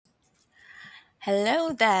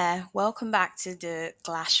Hello there, welcome back to the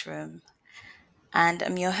Classroom. And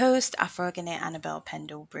I'm your host, Afrogene Annabelle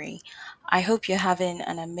Pendlebury. I hope you're having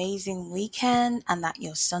an amazing weekend and that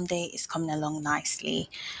your Sunday is coming along nicely.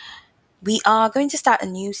 We are going to start a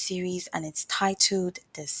new series and it's titled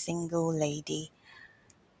The Single Lady.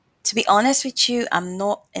 To be honest with you, I'm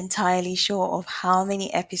not entirely sure of how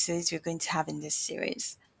many episodes we're going to have in this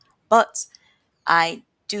series, but I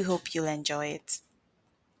do hope you'll enjoy it.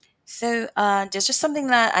 There's just something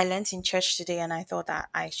that I learned in church today, and I thought that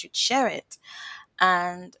I should share it.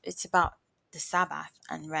 And it's about the Sabbath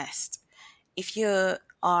and rest. If you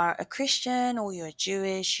are a Christian or you're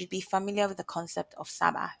Jewish, you'd be familiar with the concept of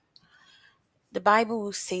Sabbath. The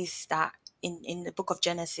Bible says that in the book of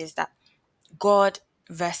Genesis that God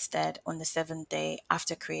rested on the seventh day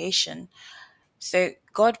after creation. So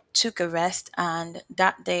God took a rest, and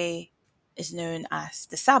that day is known as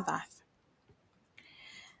the Sabbath.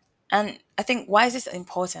 And I think why is this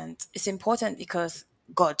important? It's important because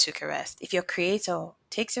God took a rest. If your creator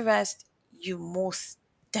takes a rest, you most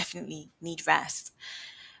definitely need rest.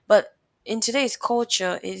 But in today's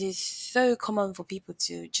culture, it is so common for people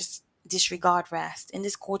to just disregard rest. In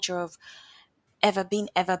this culture of ever being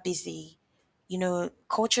ever busy,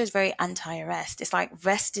 culture is very anti-rest. It's like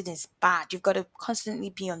resting is bad. You've got to constantly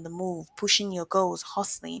be on the move, pushing your goals,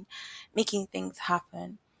 hustling, making things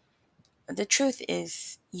happen. The truth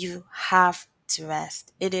is, you have to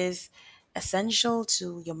rest. It is essential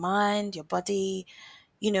to your mind, your body,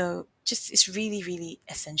 just it's really, really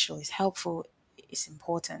essential. It's helpful, it's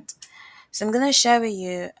important. So, I'm going to share with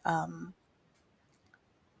you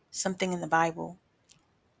something in the Bible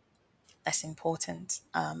that's important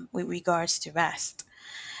with regards to rest.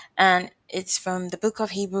 And it's from the book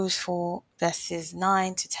of Hebrews 4, verses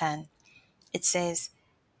 9 to 10. It says,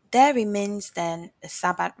 There remains then a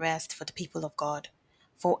Sabbath rest for the people of God.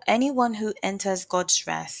 For anyone who enters God's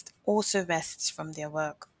rest also rests from their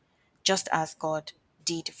work, just as God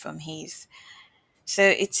did from his. So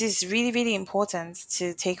it is really, really important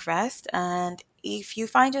to take rest. And if you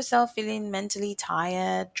find yourself feeling mentally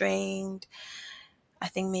tired, drained, I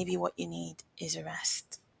think maybe what you need is a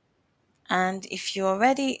rest. And if you're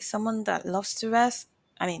already someone that loves to rest,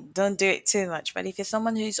 I mean, don't do it too much. But if you're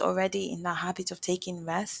someone who's already in the habit of taking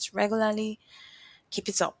rest regularly, keep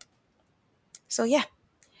it up. So, yeah,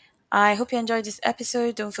 I hope you enjoyed this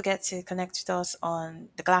episode. Don't forget to connect with us on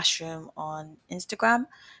the Glassroom on Instagram.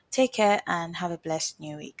 Take care and have a blessed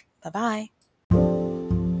new week. Bye bye.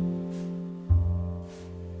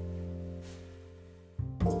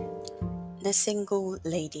 The Single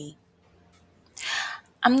Lady.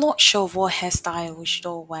 I'm not sure of what hairstyle we should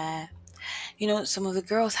all wear. Some of the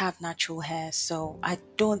girls have natural hair, so I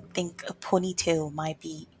don't think a ponytail might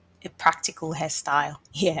be a practical hairstyle.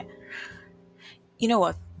 Yeah. You know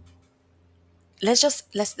what? Let's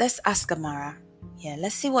ask Amara. Yeah,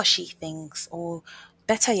 let's see what she thinks. Or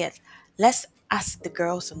better yet, let's ask the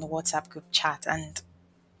girls on the WhatsApp group chat and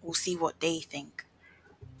we'll see what they think.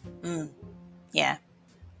 Yeah.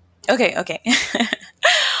 Okay, okay.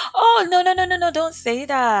 Oh no no no no no! Don't say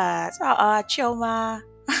that. Chioma.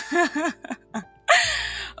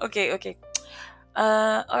 Okay, okay.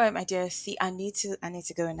 All right, my dear. See, I need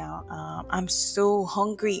to go now. I'm so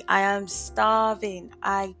hungry. I am starving.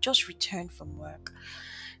 I just returned from work,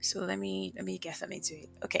 so let me get something to eat.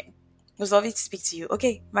 Okay, it was lovely to speak to you.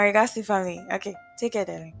 Okay, my regards to family. Okay, take care,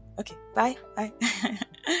 darling. Okay, bye, bye.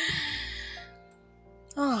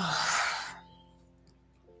 Oh,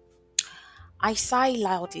 I sigh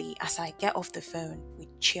loudly as I get off the phone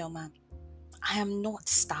with Chioma. I am not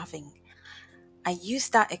starving. I use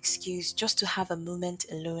that excuse just to have a moment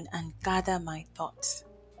alone and gather my thoughts.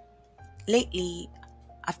 Lately,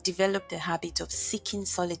 I've developed the habit of seeking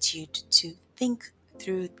solitude to think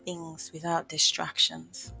through things without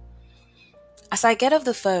distractions. As I get off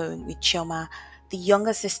the phone with Chioma, the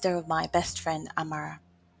younger sister of my best friend Amara,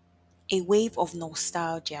 a wave of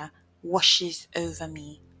nostalgia washes over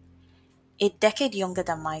me. A decade younger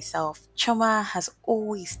than myself, Chioma has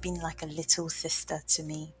always been like a little sister to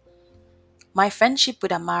me. My friendship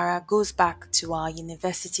with Amara goes back to our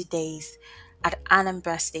university days at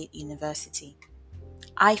Anambra State University.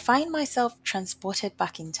 I find myself transported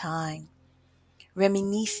back in time,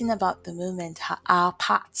 reminiscing about the moment our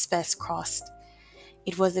paths first crossed.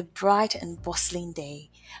 It was a bright and bustling day,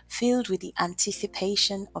 filled with the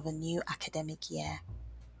anticipation of a new academic year.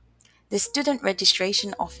 The student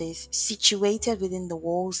registration office, situated within the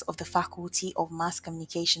walls of the Faculty of Mass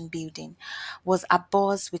Communication building, was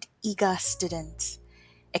abuzz with eager students,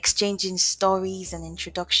 exchanging stories and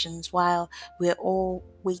introductions while we're all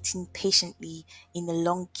waiting patiently in a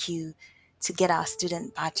long queue to get our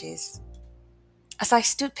student badges. As I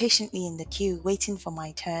stood patiently in the queue waiting for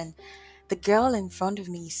my turn, the girl in front of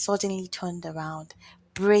me suddenly turned around,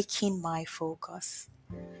 breaking my focus.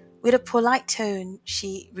 With a polite tone,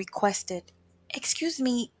 she requested, "Excuse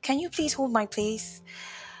me, can you please hold my place?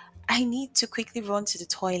 I need to quickly run to the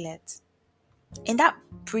toilet." In that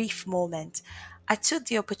brief moment, I took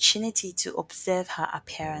the opportunity to observe her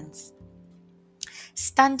appearance.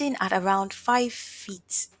 Standing at around 5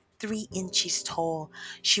 feet 3 inches tall,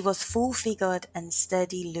 she was full figured and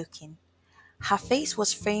sturdy looking. Her face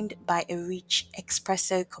was framed by a rich,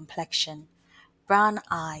 espresso complexion, brown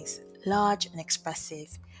eyes, large and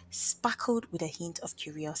expressive, sparkled with a hint of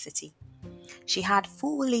curiosity. She had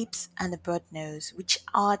full lips and a broad nose, which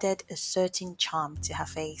added a certain charm to her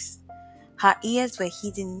face. Her ears were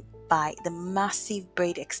hidden by the massive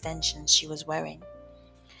braid extensions she was wearing.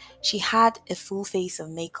 She had a full face of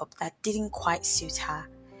makeup that didn't quite suit her.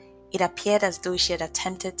 It appeared as though she had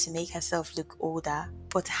attempted to make herself look older,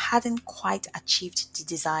 but hadn't quite achieved the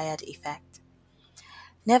desired effect.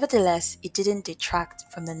 Nevertheless, it didn't detract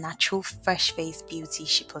from the natural fresh faced beauty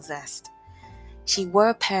she possessed. She wore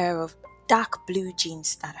a pair of dark blue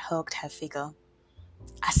jeans that hugged her figure,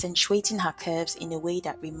 accentuating her curves in a way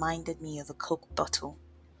that reminded me of a Coke bottle.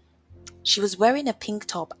 She was wearing a pink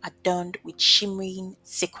top adorned with shimmering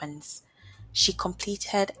sequins. She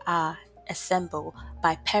completed our ensemble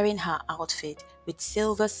by pairing her outfit with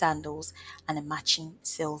silver sandals and a matching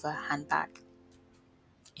silver handbag.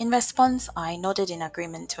 In response, I nodded in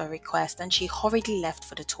agreement to her request and she hurriedly left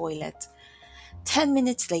for the toilet. 10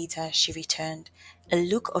 minutes later, she returned, a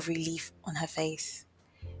look of relief on her face.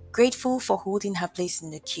 Grateful for holding her place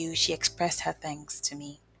in the queue, she expressed her thanks to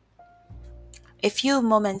me. A few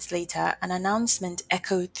moments later, an announcement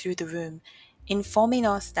echoed through the room, informing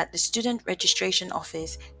us that the student registration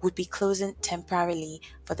office would be closing temporarily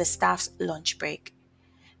for the staff's lunch break.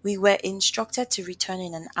 We were instructed to return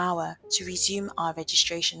in an hour to resume our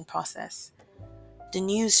registration process. The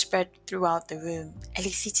news spread throughout the room,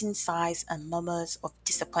 eliciting sighs and murmurs of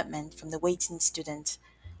disappointment from the waiting students,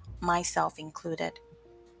 myself included.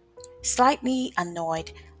 Slightly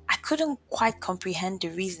annoyed, I couldn't quite comprehend the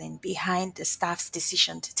reasoning behind the staff's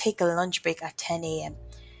decision to take a lunch break at 10 a.m.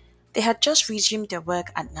 They had just resumed their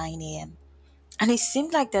work at 9 a.m., and it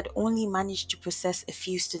seemed like they'd only managed to process a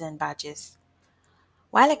few student badges.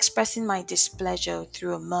 While expressing my displeasure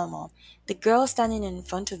through a murmur, the girl standing in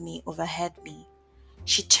front of me overheard me.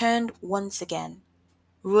 She turned once again,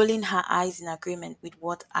 rolling her eyes in agreement with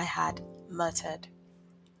what I had muttered.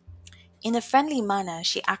 In a friendly manner,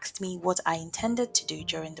 she asked me what I intended to do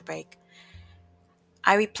during the break.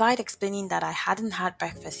 I replied, explaining that I hadn't had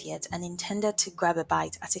breakfast yet and intended to grab a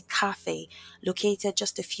bite at a cafe located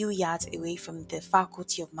just a few yards away from the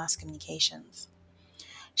Faculty of Mass Communications.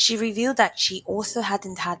 She revealed that she also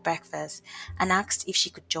hadn't had breakfast and asked if she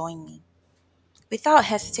could join me. Without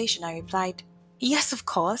hesitation, I replied, "Yes, of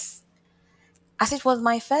course." As it was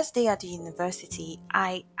my first day at the university,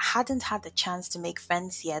 I hadn't had the chance to make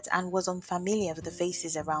friends yet and was unfamiliar with the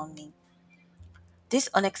faces around me. This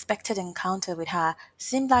unexpected encounter with her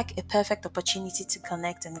seemed like a perfect opportunity to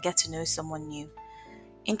connect and get to know someone new.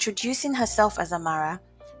 Introducing herself as Amara,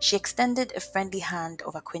 she extended a friendly hand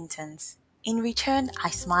of acquaintance. In return, I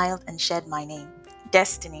smiled and shared my name,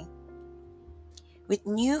 Destiny. With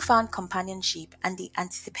newfound companionship and the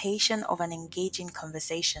anticipation of an engaging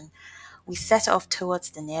conversation, we set off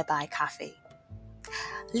towards the nearby cafe.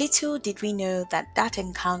 Little did we know that that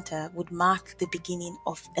encounter would mark the beginning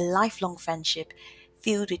of a lifelong friendship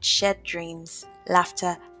filled with shared dreams,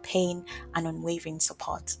 laughter, pain, and unwavering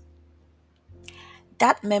support.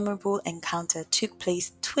 That memorable encounter took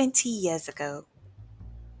place 20 years ago.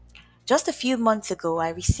 Just a few months ago, I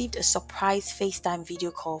received a surprise FaceTime video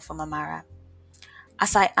call from Amara.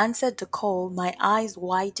 As I answered the call, my eyes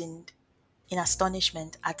widened in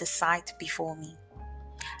astonishment at the sight before me.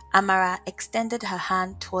 Amara extended her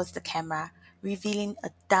hand towards the camera, revealing a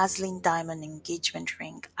dazzling diamond engagement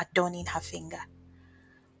ring adorning her finger.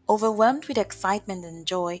 Overwhelmed with excitement and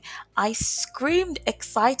joy, I screamed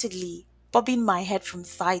excitedly, bobbing my head from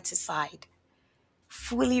side to side,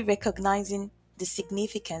 fully recognizing the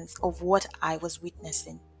significance of what I was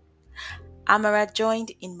witnessing. Amara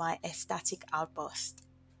joined in my ecstatic outburst.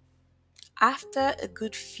 After a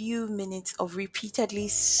good few minutes of repeatedly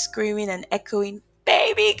screaming and echoing,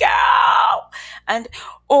 "Baby girl!" and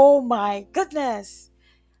 "Oh my goodness!"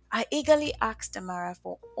 I eagerly asked Amara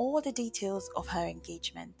for all the details of her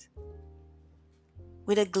engagement.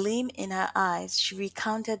 With a gleam in her eyes, she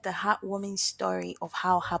recounted the heartwarming story of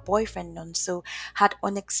how her boyfriend Nonso had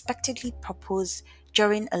unexpectedly proposed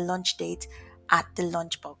during a lunch date at the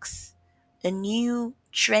Lunchbox, a new,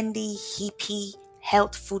 trendy, hippie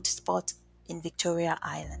health food spot in Victoria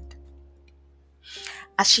Island.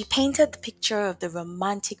 As she painted the picture of the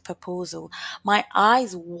romantic proposal, my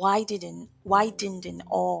eyes widened in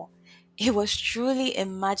awe. It was truly a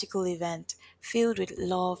magical event filled with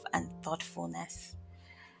love and thoughtfulness.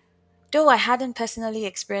 Though I hadn't personally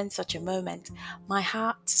experienced such a moment, my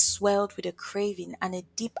heart swelled with a craving and a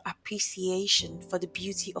deep appreciation for the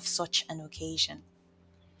beauty of such an occasion.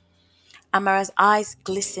 Amara's eyes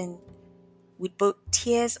glistened with both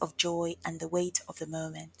tears of joy and the weight of the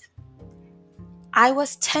moment. I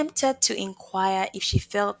was tempted to inquire if she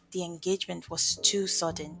felt the engagement was too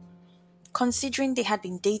sudden, considering they had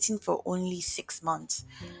been dating for only 6 months.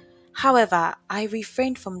 However, I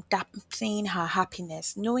refrained from dampening her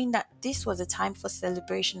happiness, knowing that this was a time for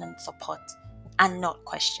celebration and support, and not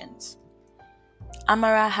questions.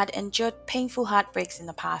 Amara had endured painful heartbreaks in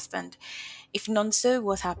the past, and if Nonso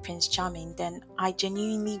was her Prince Charming, then I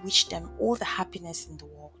genuinely wished them all the happiness in the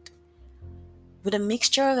world. With a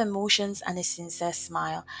mixture of emotions and a sincere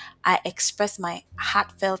smile, I expressed my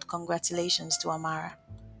heartfelt congratulations to Amara,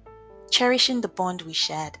 cherishing the bond we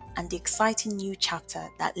shared and the exciting new chapter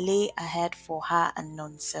that lay ahead for her and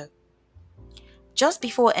Nonso. Just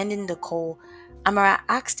before ending the call, Amara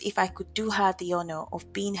asked if I could do her the honor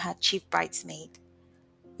of being her chief bridesmaid.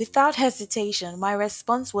 Without hesitation, my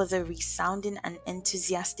response was a resounding and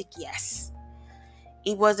enthusiastic yes.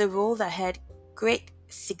 It was a role that had great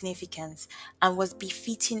significance and was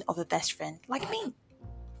befitting of a best friend like me.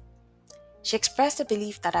 She expressed a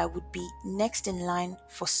belief that I would be next in line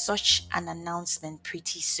for such an announcement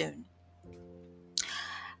pretty soon.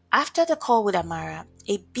 After the call with Amara,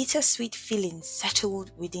 a bittersweet feeling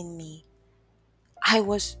settled within me. I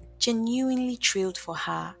was genuinely thrilled for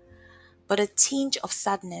her, but a tinge of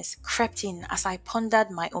sadness crept in as I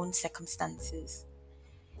pondered my own circumstances.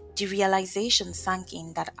 The realization sank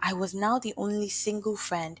in that I was now the only single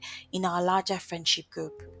friend in our larger friendship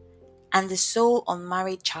group and the sole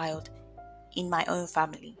unmarried child in my own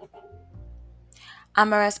family.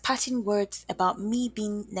 Amara's parting words about me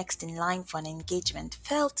being next in line for an engagement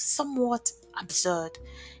felt somewhat absurd,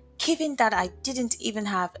 given that I didn't even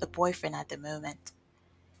have a boyfriend at the moment.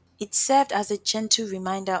 It served as a gentle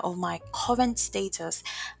reminder of my current status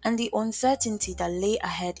and the uncertainty that lay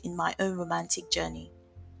ahead in my own romantic journey.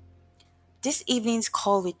 This evening's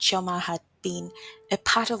call with Chioma had been a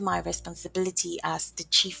part of my responsibility as the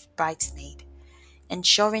chief bridesmaid,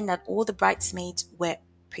 ensuring that all the bridesmaids were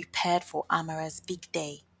prepared for Amara's big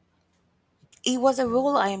day. It was a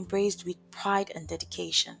role I embraced with pride and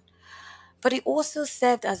dedication, but it also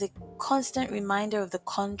served as a constant reminder of the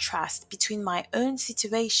contrast between my own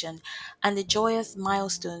situation and the joyous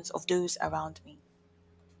milestones of those around me.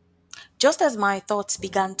 Just as my thoughts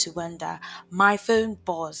began to wander, my phone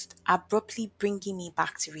buzzed, abruptly bringing me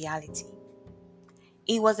back to reality.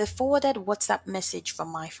 It was a forwarded WhatsApp message from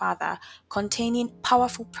my father containing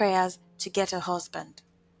powerful prayers to get a husband.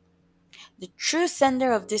 The true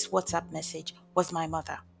sender of this WhatsApp message was my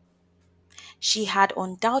mother. She had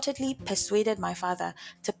undoubtedly persuaded my father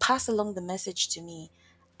to pass along the message to me,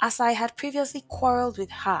 as I had previously quarreled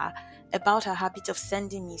with her about her habit of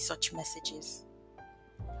sending me such messages.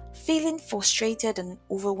 Feeling frustrated and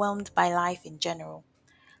overwhelmed by life in general,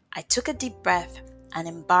 I took a deep breath and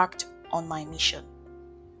embarked on my mission.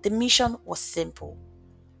 The mission was simple.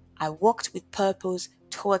 I walked with purpose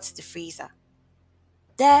towards the freezer.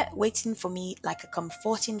 There, waiting for me like a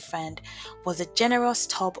comforting friend, was a generous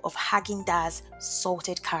tub of Haagen-Dazs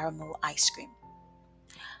salted caramel ice cream.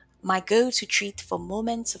 My go-to treat for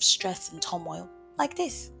moments of stress and turmoil like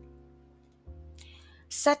this.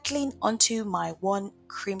 Settling onto my one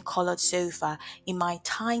cream-colored sofa in my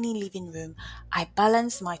tiny living room, I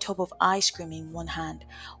balanced my tub of ice cream in one hand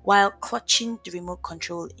while clutching the remote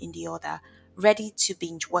control in the other, ready to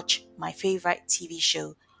binge watch my favorite TV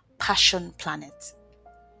show, Passion Planet.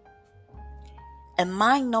 A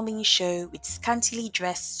mind-numbing show with scantily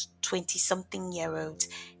dressed 20-something-year-olds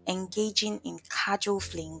engaging in casual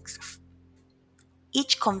flings,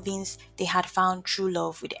 each convinced they had found true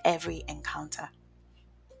love with every encounter.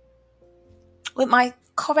 With my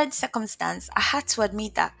current circumstance, I had to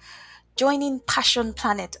admit that joining Passion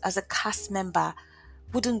Planet as a cast member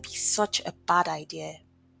wouldn't be such a bad idea.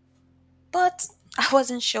 But I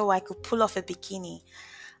wasn't sure I could pull off a bikini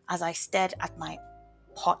as I stared at my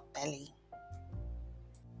hot belly.